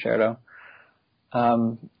piano concerto.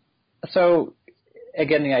 So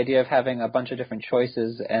again, the idea of having a bunch of different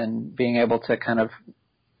choices and being able to kind of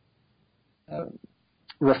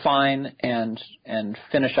refine and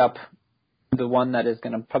finish up the one that is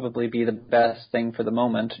going to probably be the best thing for the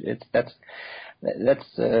moment. That's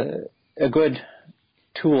a good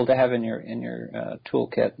tool to have in your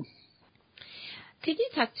toolkit. Could you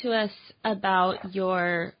talk to us about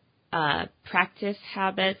your practice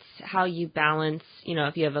habits, how you balance,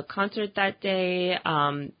 if you have a concert that day,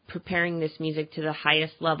 preparing this music to the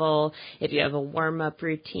highest level, if you have a warm-up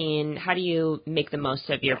routine, how do you make the most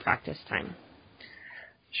of your practice time?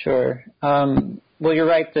 Sure. Well, you're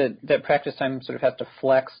right that practice time sort of has to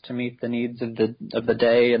flex to meet the needs of the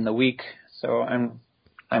day and the week. So I'm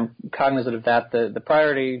cognizant of that. The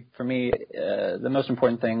priority for me, the most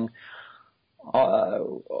important thing,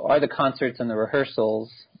 are the concerts and the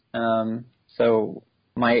rehearsals. So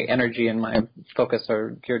my energy and my focus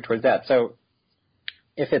are geared towards that. So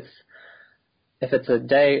if it's a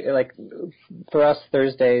day, like for us,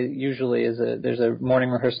 Thursday usually there's a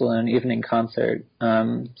morning rehearsal and an evening concert.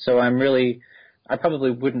 So I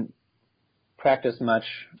probably wouldn't practice much.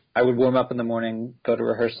 I would warm up in the morning, go to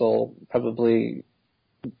rehearsal, probably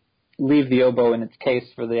leave the oboe in its case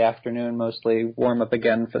for the afternoon, mostly warm up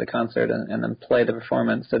again for the concert, and then play the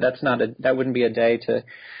performance. So that wouldn't be a day to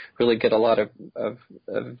really get a lot of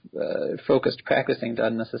focused practicing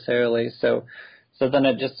done necessarily. So then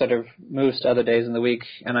it just sort of moves to other days in the week,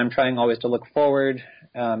 and I'm trying always to look forward.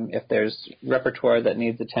 If there's repertoire that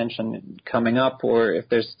needs attention coming up, or if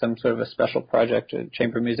there's some sort of a special project, a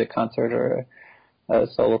chamber music concert or a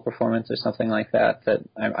solo performance or something like that, that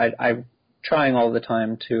I'm trying all the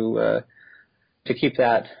time to keep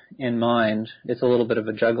that in mind. It's a little bit of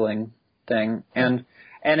a juggling thing, and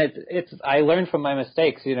it's I learn from my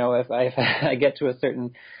mistakes. If I get to a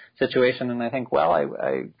certain situation and I think, well,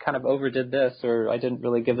 I kind of overdid this, or I didn't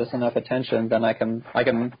really give this enough attention, then I'm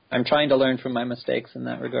trying to learn from my mistakes in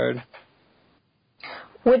that regard.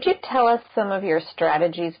 Would you tell us some of your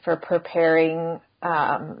strategies for preparing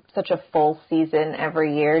such a full season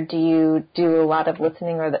every year? Do you do a lot of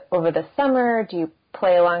listening over the summer? Do you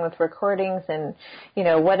play along with recordings? And,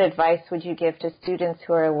 what advice would you give to students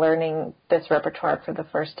who are learning this repertoire for the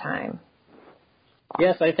first time?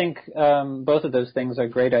 Yes, I think both of those things are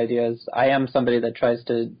great ideas. I am somebody that tries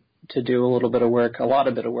to do a lot of bit of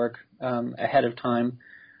work ahead of time.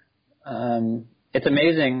 It's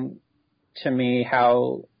amazing to me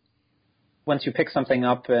how once you pick something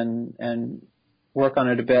up and work on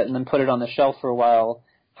it a bit and then put it on the shelf for a while,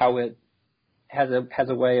 how it has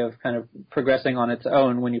a way of kind of progressing on its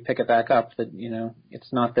own when you pick it back up. That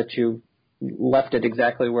it's not that you left it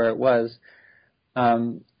exactly where it was.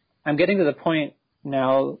 I'm getting to the point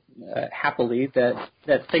now, happily, that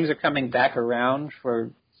things are coming back around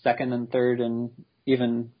for second and third and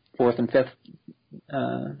even fourth and fifth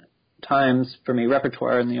times for me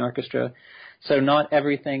repertoire in the orchestra. So not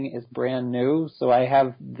everything is brand new. So I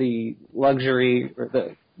have the luxury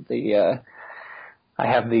or I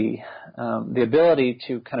have the ability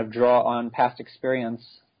to kind of draw on past experience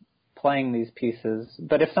playing these pieces.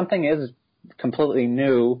 But if something is completely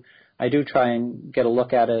new, I do try and get a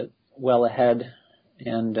look at it well ahead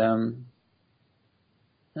and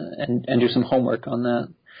do some homework on that.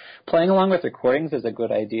 Playing along with recordings is a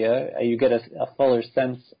good idea. You get a fuller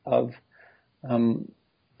sense of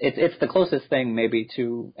it's the closest thing maybe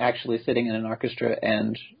to actually sitting in an orchestra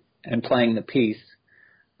and playing the piece.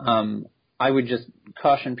 I would just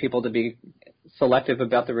caution people to be selective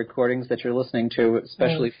about the recordings that you're listening to,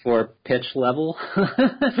 especially for pitch level.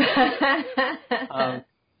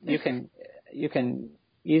 You can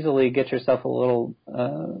easily get yourself a little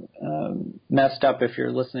messed up if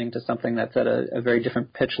you're listening to something that's at a very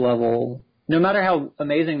different pitch level. No matter how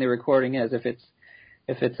amazing the recording is, if it's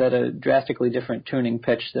at a drastically different tuning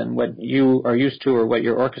pitch than what you are used to or what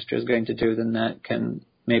your orchestra is going to do, then that can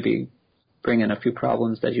maybe bring in a few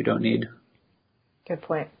problems that you don't need. Good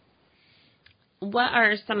point. What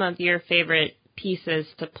are some of your favorite pieces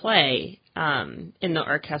to play in the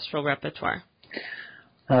orchestral repertoire?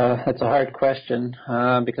 That's a hard question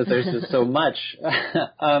because there's just so much.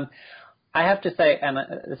 I have to say, and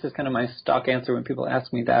this is kind of my stock answer when people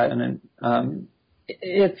ask me that, and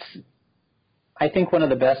it's, I think one of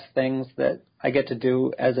the best things that I get to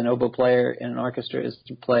do as an oboe player in an orchestra is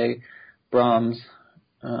to play Brahms.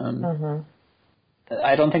 I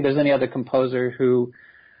don't think there's any other composer who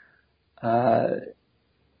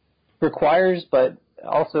requires but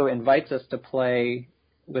also invites us to play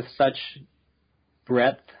with such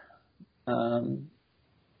breadth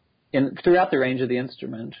throughout the range of the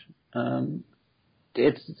instrument.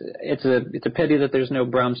 It's a pity that there's no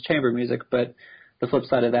Brahms chamber music, but the flip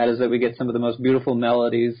side of that is that we get some of the most beautiful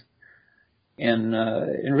melodies in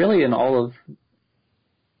really in all of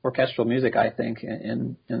orchestral music, I think,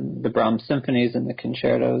 in the Brahms symphonies and the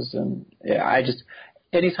concertos, and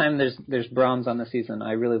anytime there's Brahms on the season,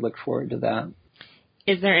 I really look forward to that.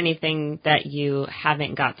 Is there anything that you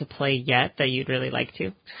haven't got to play yet that you'd really like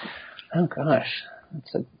to? Oh gosh,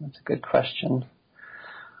 that's a good question.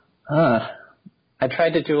 I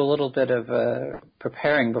tried to do a little bit of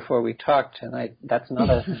preparing before we talked, and that's not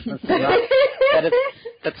a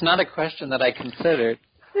question that I considered.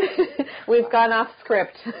 We've gone off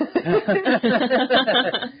script.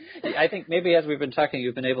 I think maybe as we've been talking,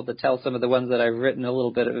 you've been able to tell some of the ones that I've written a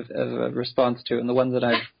little bit of a response to and the ones that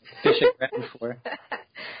I've fishing around for.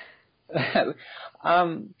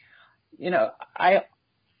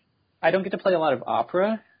 I don't get to play a lot of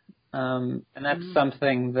opera, and that's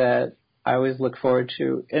something that I always look forward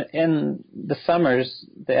to. In the summers,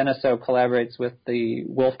 the NSO collaborates with the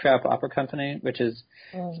Wolf Trap Opera Company, which is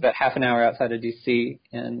it's about half an hour outside of D.C.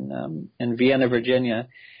 in Vienna, Virginia.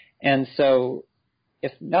 And so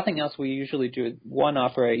if nothing else, we usually do one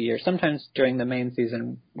opera a year. Sometimes during the main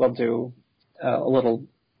season, we'll do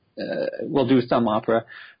we'll do some opera,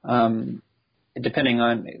 depending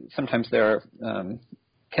on, sometimes there are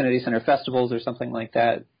Kennedy Center festivals or something like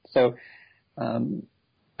that. So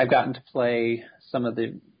I've gotten to play some of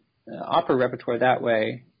the opera repertoire that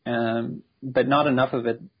way, but not enough of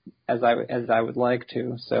it as I would like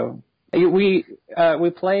to. So we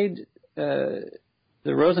played the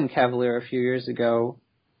Rosenkavalier a few years ago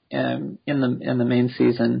in the main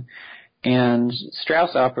season, and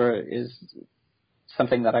Strauss opera is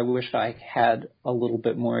something that I wish I had a little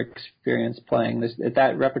bit more experience playing.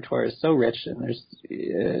 That repertoire is so rich, and there's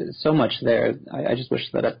so much there. I just wish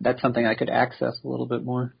that that's something I could access a little bit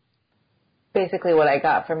more. Basically, what I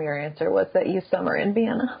got from your answer was that you summer in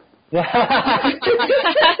Vienna. Vienna,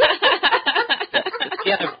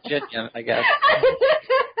 Virginia, I guess.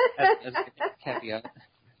 As a caveat.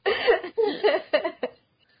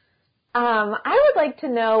 I would like to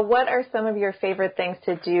know, what are some of your favorite things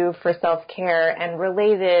to do for self-care, and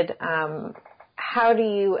related, how do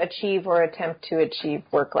you achieve or attempt to achieve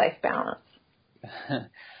work-life balance?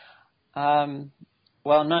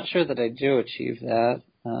 Well, I'm not sure that I do achieve that.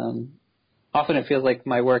 Often it feels like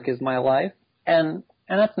my work is my life, and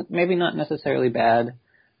that's maybe not necessarily bad.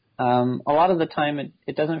 A lot of the time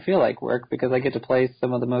it doesn't feel like work because I get to play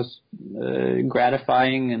some of the most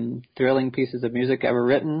gratifying and thrilling pieces of music ever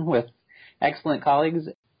written with excellent colleagues.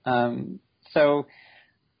 So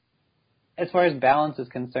as far as balance is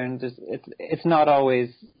concerned, it's not always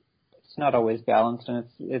balanced, and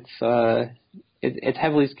it's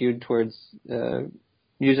heavily skewed towards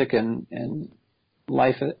music and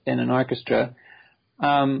life in an orchestra.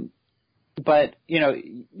 But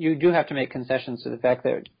you do have to make concessions to the fact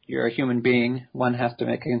that you're a human being. One has to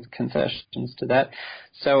make concessions to that.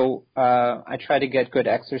 So I try to get good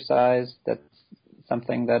exercise. That's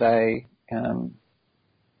something that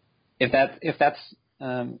if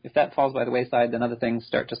that falls by the wayside, then other things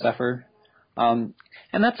start to suffer. And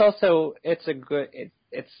that's also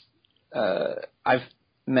I've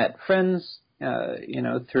met friends,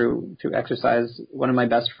 through exercise. One of my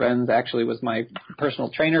best friends actually was my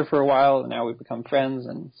personal trainer for a while, and now we've become friends.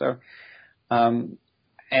 And so,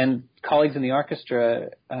 and colleagues in the orchestra,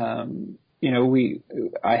 I've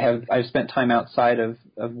spent time outside of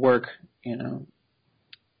work.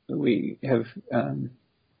 We have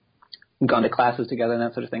gone to classes together and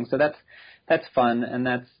that sort of thing. So that's fun, and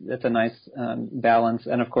that's a nice balance.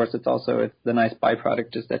 And of course, it's the nice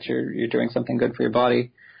byproduct is that you're doing something good for your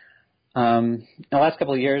body. In the last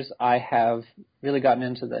couple of years, I have really gotten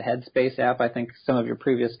into the Headspace app. I think some of your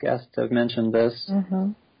previous guests have mentioned this,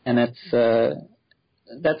 and that's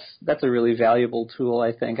a really valuable tool.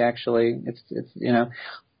 I think actually, it's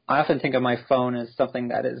I often think of my phone as something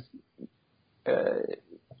that is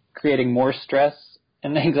creating more stress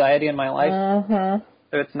and anxiety in my life.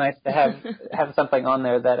 So it's nice to have something on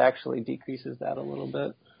there that actually decreases that a little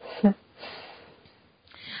bit.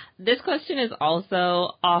 This question is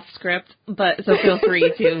also off script, so feel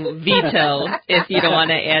free to veto if you don't want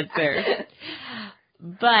to answer.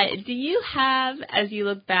 But do you have, as you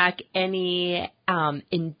look back, any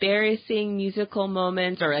embarrassing musical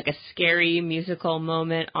moments or like a scary musical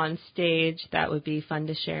moment on stage that would be fun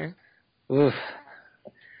to share? Oof.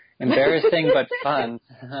 Embarrassing but fun.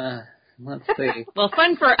 Let's see. Well,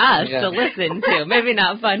 fun for us to listen to. Maybe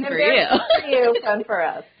not fun for you. For you, fun for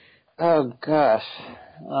us. Oh, gosh.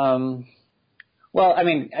 Well, I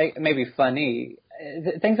mean, maybe funny.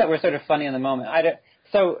 Things that were sort of funny in the moment.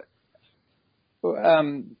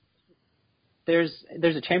 There's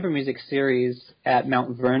a chamber music series at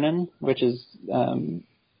Mount Vernon, which is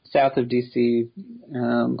south of D.C.,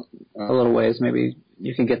 a little ways. Maybe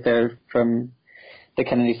you can get there from the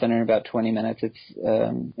Kennedy Center in about 20 minutes.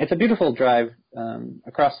 It's a beautiful drive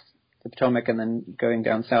across the Potomac and then going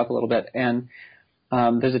down south a little bit. And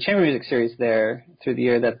there's a chamber music series there through the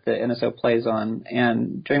year that the NSO plays on.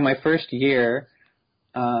 And during my first year,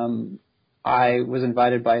 I was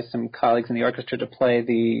invited by some colleagues in the orchestra to play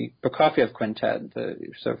the Prokofiev Quintet,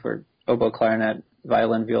 so for oboe, clarinet,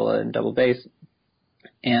 violin, viola, and double bass.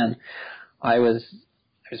 And I was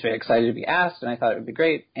very excited to be asked, and I thought it would be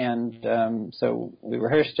great. And so we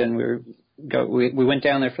rehearsed, and we went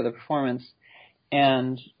down there for the performance.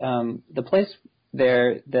 And the place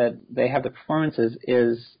there that they have the performances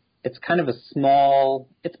it's kind of a small,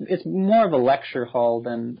 it's more of a lecture hall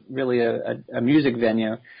than really a music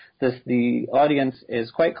venue. The audience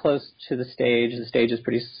is quite close to the stage. The stage is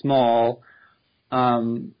pretty small,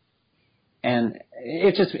 and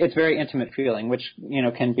it's very intimate feeling, which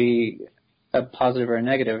can be a positive or a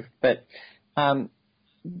negative. But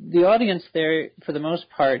the audience there, for the most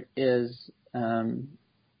part, is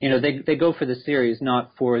they go for the series,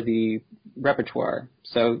 not for the repertoire.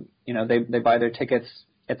 So they buy their tickets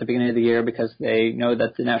at the beginning of the year because they know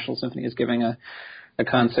that the National Symphony is giving a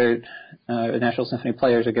concert. The National Symphony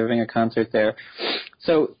players are giving a concert there.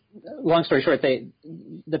 So, long story short,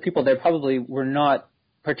 the people there probably were not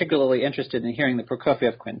particularly interested in hearing the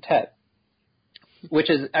Prokofiev Quintet, which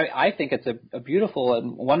is, I think it's a beautiful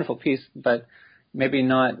and wonderful piece, but maybe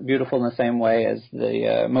not beautiful in the same way as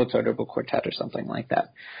the Mozart Oboe Quartet or something like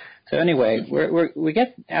that. So anyway, we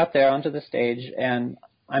get out there onto the stage, and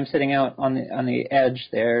I'm sitting out on the edge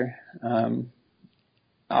there,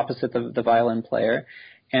 opposite the violin player,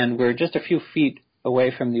 and we're just a few feet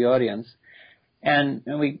away from the audience. And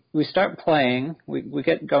we start playing, we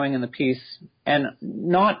get going in the piece, and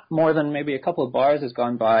not more than maybe a couple of bars has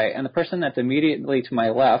gone by, and the person that's immediately to my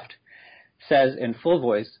left says in full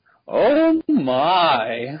voice, "Oh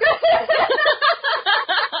my!"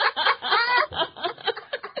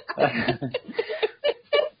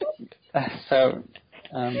 So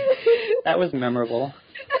that was memorable,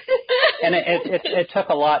 and it took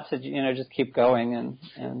a lot to just keep going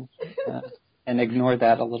and ignore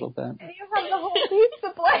that a little bit. You have the whole piece to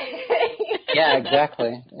play. Yeah,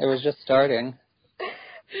 exactly. It was just starting.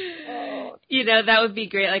 That would be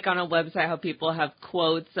great, like on a website, how people have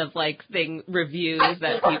quotes of like reviews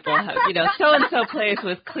that people have, so-and-so plays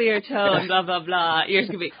with clear tone, blah, blah, blah. You're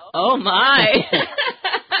just going to be, oh my.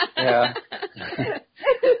 Yeah.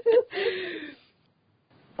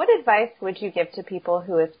 What advice would you give to people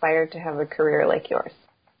who aspire to have a career like yours?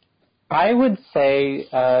 I would say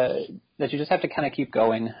that you just have to kind of keep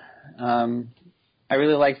going. I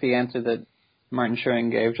really like the answer that Martin Schuring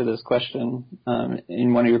gave to this question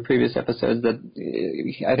in one of your previous episodes. That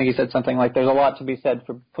I think he said something like, "There's a lot to be said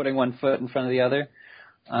for putting one foot in front of the other."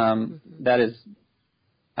 That is,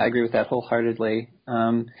 I agree with that wholeheartedly.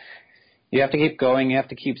 You have to keep going. You have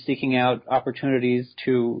to keep seeking out opportunities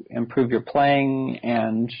to improve your playing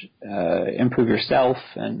and improve yourself.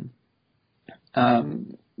 And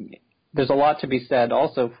there's a lot to be said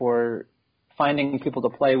also for finding people to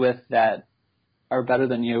play with that are better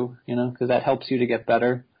than you, because that helps you to get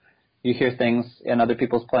better. You hear things in other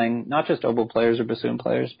people's playing, not just oboe players or bassoon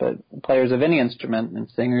players, but players of any instrument and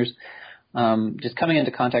singers. Just coming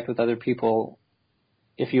into contact with other people,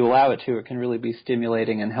 if you allow it to, it can really be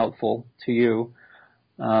stimulating and helpful to you.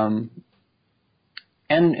 And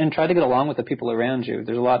try to get along with the people around you.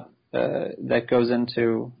 There's a lot that goes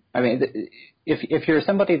into, if you're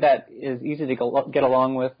somebody that is easy to get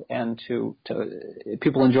along with and to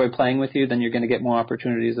people enjoy playing with you, then you're going to get more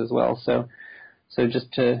opportunities as well. So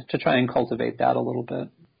just to try and cultivate that a little bit.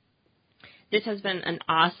 This has been an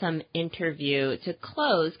awesome interview. To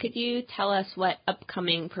close, could you tell us what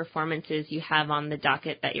upcoming performances you have on the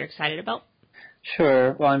docket that you're excited about?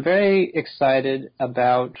 Sure. Well, I'm very excited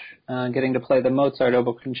about getting to play the Mozart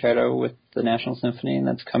Oboe Concerto with the National Symphony, and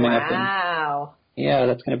that's coming up in... Wow. Yeah,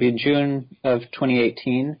 that's going to be June of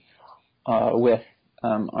 2018 with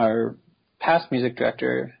our past music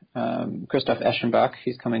director, Christoph Eschenbach.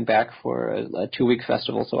 He's coming back for a 2-week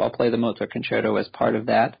festival, so I'll play the Mozart Concerto as part of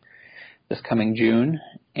that this coming June.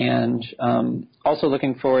 And also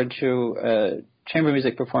looking forward to a chamber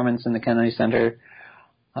music performance in the Kennedy Center.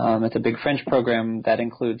 It's a big French program that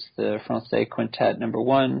includes the Francais Quintet No.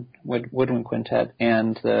 1, Woodwind Quintet,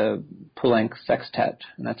 and the Poulenc Sextet,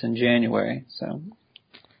 and that's in January. So.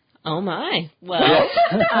 Oh my! Well.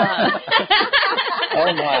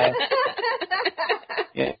 Oh my!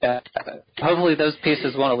 Yeah. Hopefully, those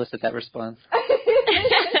pieces won't elicit that response.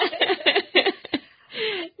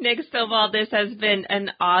 Nick Stovall, this has been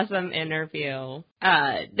an awesome interview.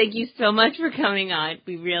 Thank you so much for coming on.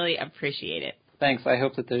 We really appreciate it. Thanks. I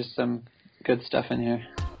hope that there's some good stuff in here.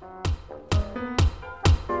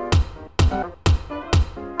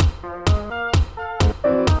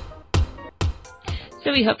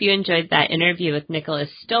 So we hope you enjoyed that interview with Nicholas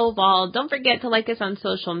Stovall. Don't forget to like us on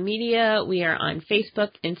social media. We are on Facebook,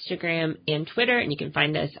 Instagram, and Twitter, and you can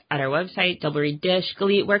find us at our website, Double Reed Dish.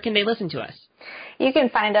 Galit, where can they listen to us? You can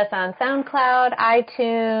find us on SoundCloud,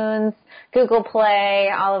 iTunes, Google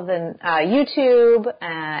Play, all of the YouTube,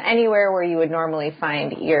 anywhere where you would normally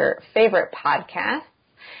find your favorite podcasts.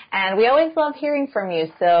 And we always love hearing from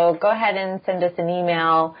you, so go ahead and send us an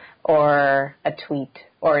email or a tweet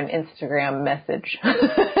or an Instagram message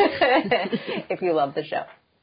if you love the show.